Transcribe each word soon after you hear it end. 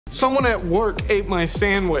Someone at work ate my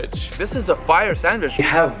sandwich. This is a fire sandwich. We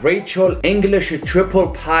have Rachel English triple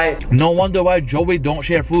pie. No wonder why Joey don't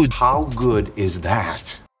share food. How good is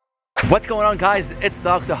that? What's going on, guys? It's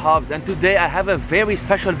Dr. Hobbs, and today I have a very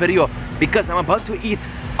special video because I'm about to eat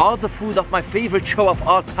all the food of my favorite show of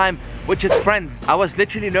all time, which is Friends. I was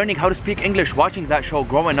literally learning how to speak English watching that show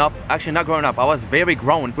growing up. Actually, not growing up, I was very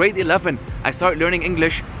grown. Grade 11, I started learning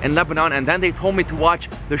English in Lebanon, and then they told me to watch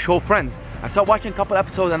the show Friends. I started watching a couple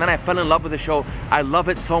episodes and then I fell in love with the show. I love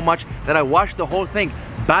it so much that I watched the whole thing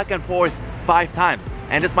back and forth 5 times.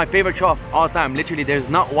 And it's my favorite show of all time. Literally, there's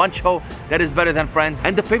not one show that is better than Friends.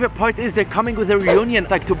 And the favorite part is they're coming with a reunion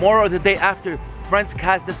like tomorrow or the day after. Friends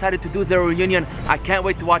cast decided to do their reunion. I can't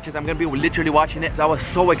wait to watch it. I'm gonna be literally watching it. I was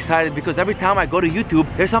so excited because every time I go to YouTube,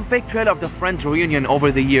 there's some fake trailer of the Friends reunion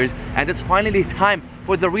over the years, and it's finally time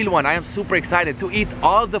for the real one. I am super excited to eat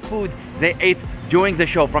all the food they ate during the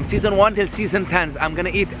show. From season 1 till season 10, I'm gonna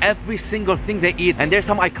eat every single thing they eat. And there's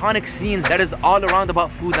some iconic scenes that is all around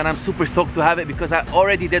about food, and I'm super stoked to have it because I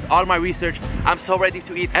already did all my research. I'm so ready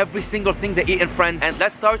to eat every single thing they eat in Friends. And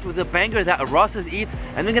let's start with the banger that Ross's eats,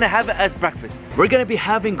 and we're gonna have it as breakfast. We're gonna be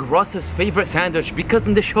having Ross's favorite sandwich because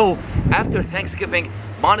in the show, after Thanksgiving,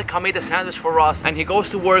 Monika made a sandwich for Ross, and he goes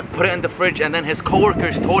to work, put it in the fridge, and then his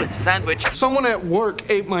coworkers stole his sandwich. Someone at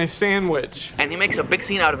work ate my sandwich. And he makes a big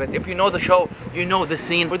scene out of it. If you know the show, you know the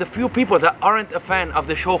scene. For the few people that aren't a fan of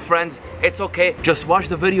the show Friends, it's okay. Just watch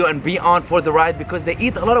the video and be on for the ride because they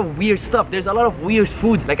eat a lot of weird stuff. There's a lot of weird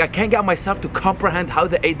foods. Like, I can't get myself to comprehend how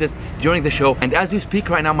they ate this during the show. And as you speak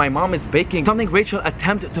right now, my mom is baking something Rachel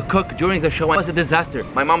attempted to cook during the show. It was a disaster.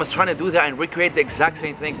 My mom is trying to do that and recreate the exact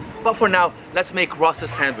same thing. But for now, let's make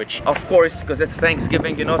Ross's sandwich. Of course, because it's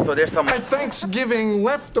Thanksgiving, you know, so there's some... My Thanksgiving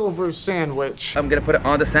leftover sandwich. I'm gonna put it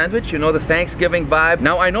on the sandwich, you know, the Thanksgiving vibe.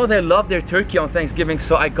 Now, I know they love their turkey on Thanksgiving,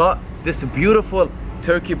 so I got this beautiful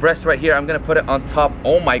turkey breast right here. I'm gonna put it on top.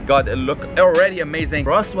 Oh my god, it looks already amazing.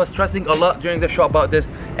 Ross was stressing a lot during the show about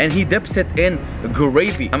this, and he dips it in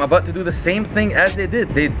gravy. I'm about to do the same thing as they did.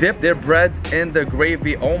 They dip their bread in the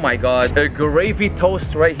gravy. Oh my god, a gravy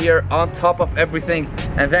toast right here on top of everything.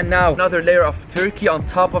 And then now another layer of turkey on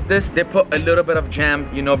top of this. They put a little bit of jam,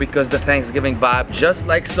 you know, because the Thanksgiving vibe, just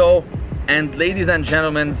like so. And ladies and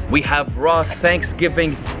gentlemen, we have Ross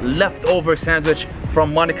Thanksgiving leftover sandwich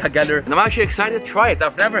from Monika Geller. And I'm actually excited to try it.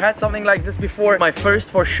 I've never had something like this before. My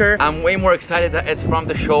first for sure. I'm way more excited that it's from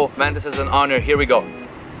the show. Man, this is an honor. Here we go.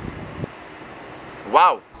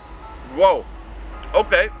 Wow. Whoa.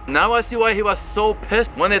 Okay. Now I see why he was so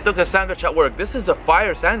pissed when they took the sandwich at work. This is a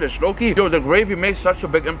fire sandwich, low-key. Yo, the gravy makes such a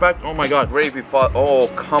big impact. Oh my god. Gravy fought. Oh,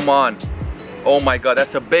 come on. Oh my god,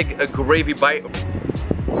 that's a big gravy bite.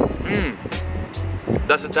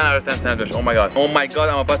 That's a 10 out of 10 sandwich. Oh my god. Oh my god,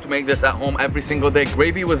 I'm about to make this at home every single day.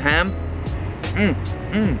 Gravy with ham.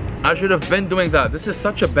 I should have been doing that. This is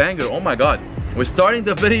such a banger. Oh my god. We're starting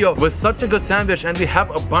the video with such a good sandwich, and we have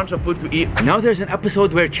a bunch of food to eat. Now there's an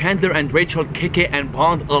episode where Chandler and Rachel kick it and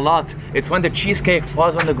bond a lot. It's when the cheesecake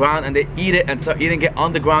falls on the ground and they eat it and start eating it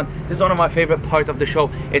on the ground. This is one of my favorite parts of the show.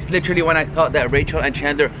 It's literally when I thought that Rachel and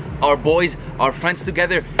Chandler are boys, are friends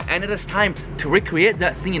together, and it is time to recreate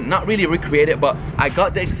that scene. Not really recreate it, but I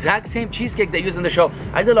got the exact same cheesecake they used in the show.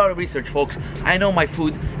 I did a lot of research, folks. I know my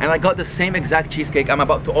food, and I got the same exact cheesecake. I'm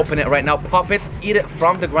about to open it right now, pop it, eat it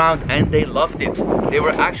from the ground, and they loved it. They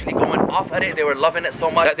were actually going off at it. They were loving it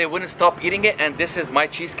so much that they wouldn't stop eating it. And this is my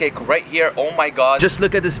cheesecake right here. Oh my god, just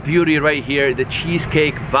look at this beauty right here, the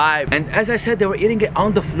cheesecake vibe. And as I said, they were eating it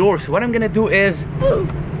on the floor. So what I'm gonna do is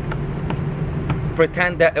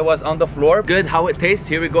pretend that it was on the floor. Good how it tastes.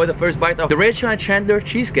 Here we go, the first bite of the Rachel and Chandler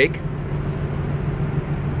cheesecake.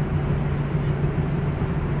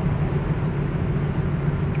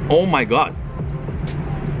 Oh my god.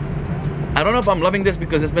 I don't know if I'm loving this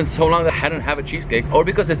because it's been so long that I hadn't had a cheesecake, or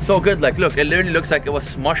because it's so good. Like, look, it literally looks like it was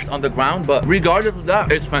smushed on the ground, but regardless of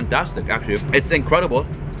that, it's fantastic. Actually, it's incredible.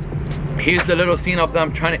 Here's the little scene of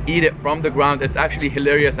them trying to eat it from the ground. It's actually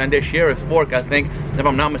hilarious, and they share a fork, I think, if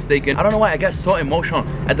I'm not mistaken. I don't know why I get so emotional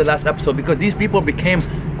at the last episode, because these people became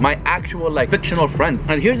my actual, like, fictional friends.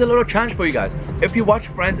 And here's a little challenge for you guys. If you watch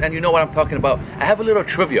Friends and you know what I'm talking about, I have a little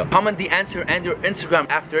trivia. Comment the answer and your Instagram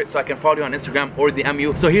after it so I can follow you on Instagram or DM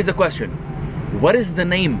you. So here's the question. What is the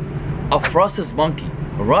name of Frost's monkey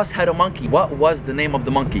Ross had a monkey. What was the name of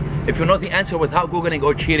the monkey? If you know the answer without googling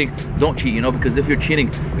or cheating, don't cheat, you know, because if you're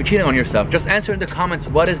cheating on yourself. Just answer in the comments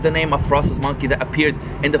what is the name of Ross's monkey that appeared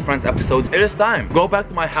in the Friends episodes. It is time. Go back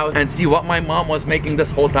to my house and see what my mom was making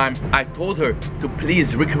this whole time. I told her to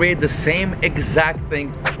please recreate the same exact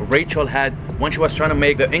thing Rachel had when she was trying to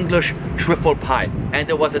make the English trifle pie, and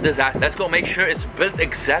it was a disaster. Let's go make sure it's built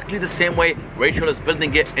exactly the same way Rachel is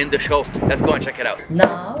building it in the show. Let's go and check it out.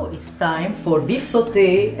 Now it's time for beef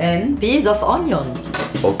saute and piece of onion.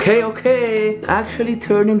 Okay, actually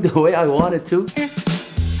turning the way I wanted to.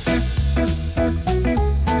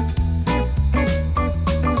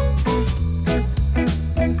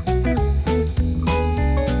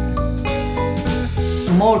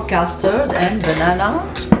 More custard and banana.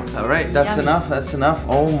 Alright, that's Yummy. enough, that's enough.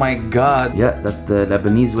 Oh my god. Yeah, that's the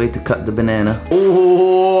Lebanese way to cut the banana.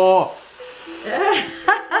 Oh!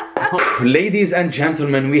 Ladies and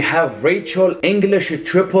gentlemen, we have Rachel English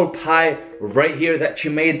triple pie right here that she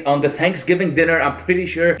made on the Thanksgiving dinner. I'm pretty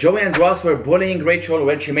sure Joey and Ross were bullying Rachel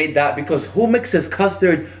when she made that, because who mixes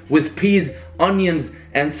custard with peas, onions,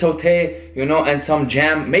 and saute, you know, and some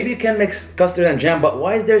jam? Maybe you can mix custard and jam, but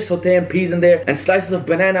why is there saute and peas in there and slices of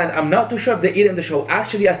banana? And I'm not too sure if they eat it in the show.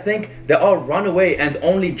 Actually, I think they all run away and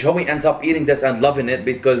only Joey ends up eating this and loving it,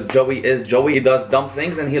 because Joey is Joey. He does dumb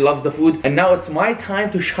things and he loves the food. And now it's my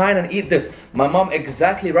time to shine and eat this. My mom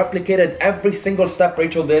exactly replicated every single step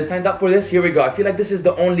Rachel did. Signed up for this. Here we go. I feel like this is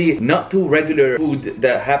the only not too regular food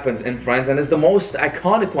that happens in Friends, and it's the most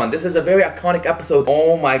iconic one. This is a very iconic episode.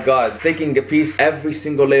 Oh my god. Taking a piece, every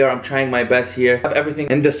single layer. I'm trying my best here. I have everything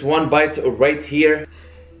in this one bite right here.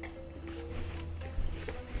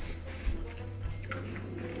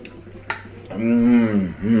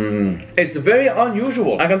 It's very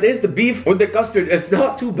unusual. I can taste the beef with the custard. It's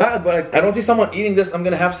not too bad, but I don't see someone eating this. I'm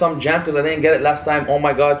gonna have some jam because I didn't get it last time. Oh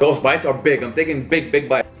my god, those bites are big. I'm taking big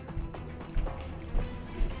bites.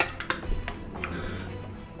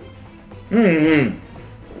 Yeah,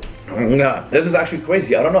 this is actually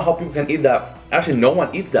crazy. I don't know how people can eat that. Actually, no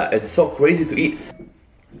one eats that. It's so crazy to eat.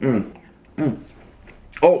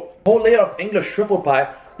 Oh, whole layer of English trifle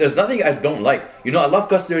pie. There's nothing I don't like. You know, I love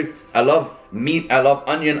custard, I love meat, I love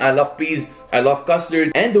onion, I love peas, I love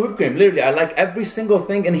custard, and the whipped cream. Literally, I like every single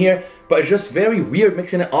thing in here, but it's just very weird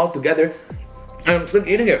mixing it all together. I'm still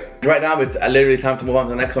eating it. Right now, it's literally time to move on to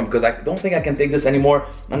the next one, because I don't think I can take this anymore.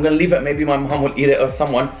 I'm gonna leave it. Maybe my mom will eat it or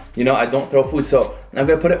someone. You know, I don't throw food, so I'm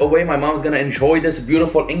gonna put it away. My mom's gonna enjoy this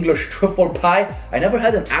beautiful English trifle pie. I never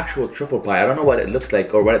had an actual trifle pie. I don't know what it looks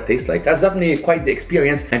like or what it tastes like. That's definitely quite the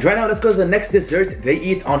experience. And right now, let's go to the next dessert they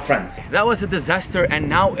eat on Friends. That was a disaster, and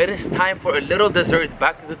now it is time for a little dessert.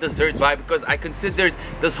 Back to the dessert vibe, because I considered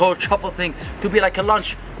this whole truffle thing to be like a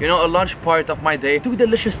lunch. You know, a lunch part of my day. Two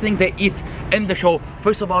delicious things they eat in the show.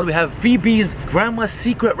 First of all, we have Phoebe's grandma's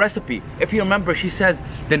secret recipe. If you remember, she says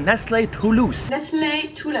the Nestle Toulouse. Nestle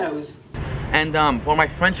Toulouse. And for my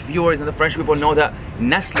French viewers and the French people know that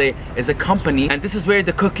Nestle is a company, and this is where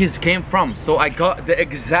the cookies came from. So I got the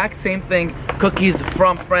exact same thing, cookies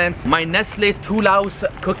from France. My Nestle Toulouse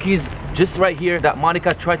cookies just right here that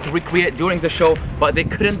Monika tried to recreate during the show, but they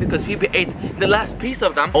couldn't because Phoebe ate the last piece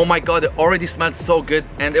of them. Oh my god, it already smelled so good,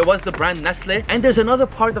 and it was the brand Nestle. And there's another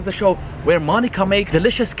part of the show where Monika makes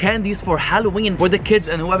delicious candies for Halloween for the kids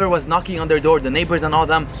and whoever was knocking on their door, the neighbors and all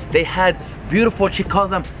them. They had beautiful, she called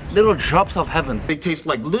them little drops of heavens. They taste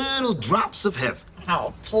like little drops of heaven.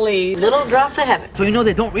 Oh, please. Little drops of heaven. So you know,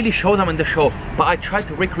 they don't really show them in the show, but I tried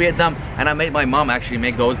to recreate them, and I made my mom actually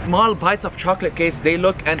make those. Small bites of chocolate cakes. They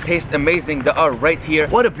look and taste amazing. They are right here.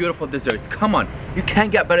 What a beautiful dessert. Come on, you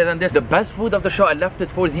can't get better than this. The best food of the show, I left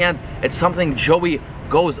it for the end. It's something Joey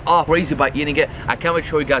goes off crazy by eating it. I can't wait to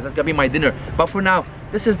show you guys. That's gonna be my dinner. But for now,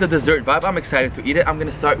 this is the dessert vibe. I'm excited to eat it. I'm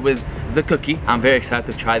gonna start with the cookie. I'm very excited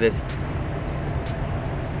to try this.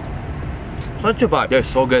 Such a vibe. They're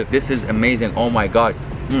so good. This is amazing. Oh my god.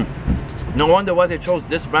 No wonder why they chose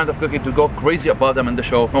this brand of cookie to go crazy about them in the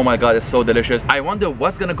show. Oh my god, it's so delicious. I wonder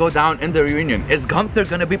what's gonna go down in the reunion. Is Gunther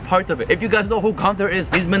gonna be part of it? If you guys know who Gunther is,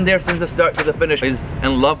 he's been there since the start to the finish. He's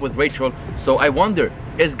in love with Rachel. So I wonder,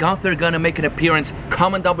 is Gunther gonna make an appearance?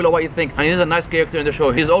 Comment down below what you think. And he's a nice character in the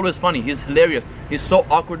show. He's always funny. He's hilarious. He's so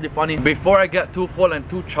awkwardly funny. Before I get too full and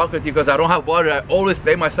too chocolatey because I don't have water, I always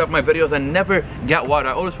play myself my videos and never get water.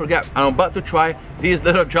 I always forget. I'm about to try these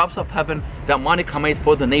little drops of heaven that Monika made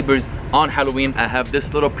for the neighbors on Halloween. I have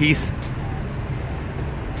this little piece.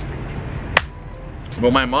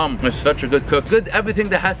 But my mom is such a good cook. Good everything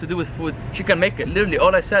that has to do with food, she can make it. Literally,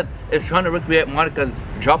 all I said is trying to recreate Monika's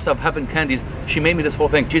drops of heaven candies. She made me this whole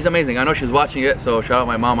thing. She's amazing. I know she's watching it, so shout out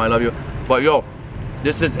my mom, I love you. But yo,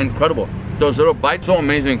 this is incredible. those little bites, so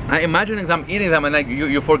amazing. I'm imagining them eating them and like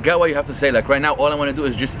you forget what you have to say. Like right now, all I want to do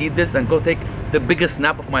is just eat this and go take the biggest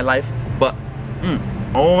nap of my life. But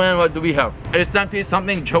oh man, what do we have? It's time to eat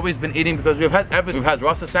something Joey's been eating because we've had everything. We've had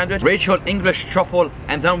Ross's sandwich, Rachel English truffle,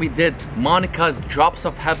 and then we did Monika's drops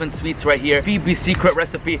of heaven sweets right here, Phoebe's secret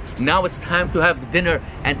recipe. Now it's time to have dinner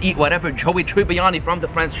and eat whatever Joey Tribbiani from the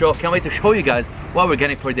Friends show. Can't wait to show you guys what we're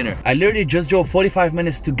getting for dinner. I literally just drove 45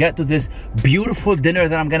 minutes to get to this beautiful dinner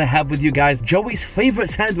that I'm gonna have with you guys. Joey's favorite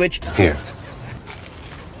sandwich. Here.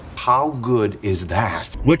 How good is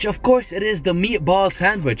that? Which of course it is, the meatball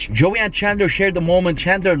sandwich. Joey and Chandler shared the moment.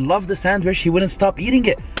 Chandler loved the sandwich, he wouldn't stop eating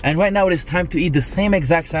it. And right now it is time to eat the same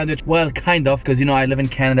exact sandwich. Well, kind of, because you know I live in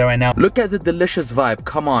Canada right now. Look at the delicious vibe,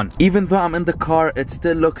 come on. Even though I'm in the car, it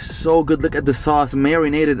still looks so good. Look at the sauce,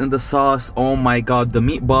 marinated in the sauce. Oh my god, the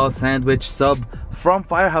meatball sandwich sub from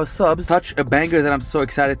Firehouse Subs. Such a banger that I'm so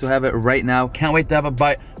excited to have it right now. Can't wait to have a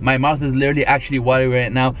bite. My mouth is literally actually watering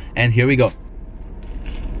right now. And here we go.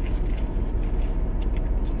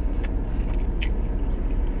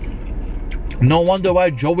 No wonder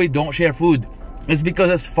why Joey don't share food. It's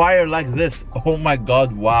because it's fire like this. Oh my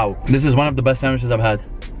god, wow. This is one of the best sandwiches I've had.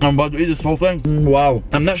 I'm about to eat this whole thing. Wow.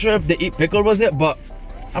 I'm not sure if they eat pickle with it, but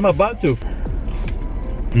I'm about to.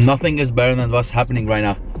 Nothing is better than what's happening right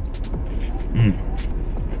now.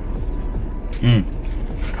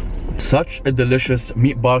 Such a delicious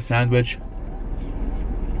meatball sandwich.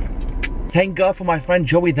 Thank God for my friend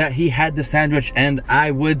Joey that he had the sandwich, and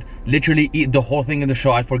I would literally eat the whole thing in the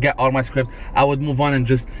show. I'd forget all my script. I would move on and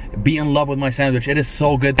just be in love with my sandwich. It is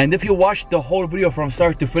so good. And if you watched the whole video from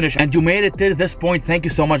start to finish and you made it to this point, thank you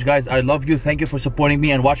so much, guys. I love you. Thank you for supporting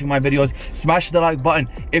me and watching my videos. Smash the like button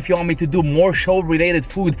if you want me to do more show related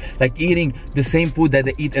food, like eating the same food that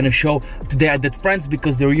they eat in a show. Today I did Friends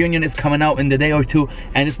because the reunion is coming out in the day or two,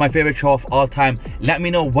 and it's my favorite show of all time. Let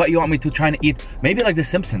me know what you want me to try and eat. Maybe like The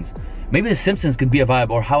Simpsons. Maybe The Simpsons could be a vibe,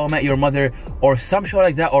 or How I Met Your Mother, or some show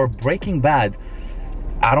like that, or Breaking Bad.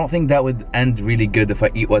 I don't think that would end really good if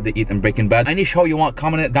I eat what they eat in Breaking Bad. Any show you want,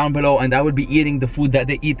 comment it down below, and I would be eating the food that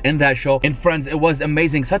they eat in that show. In Friends, it was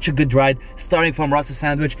amazing. Such a good ride, starting from Ross's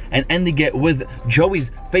sandwich and ending it with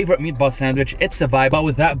Joey's favorite meatball sandwich. It's a vibe. But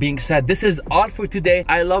with that being said, this is all for today.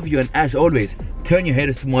 I love you, and as always, turn your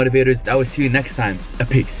haters to motivators. I will see you next time.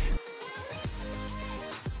 Peace.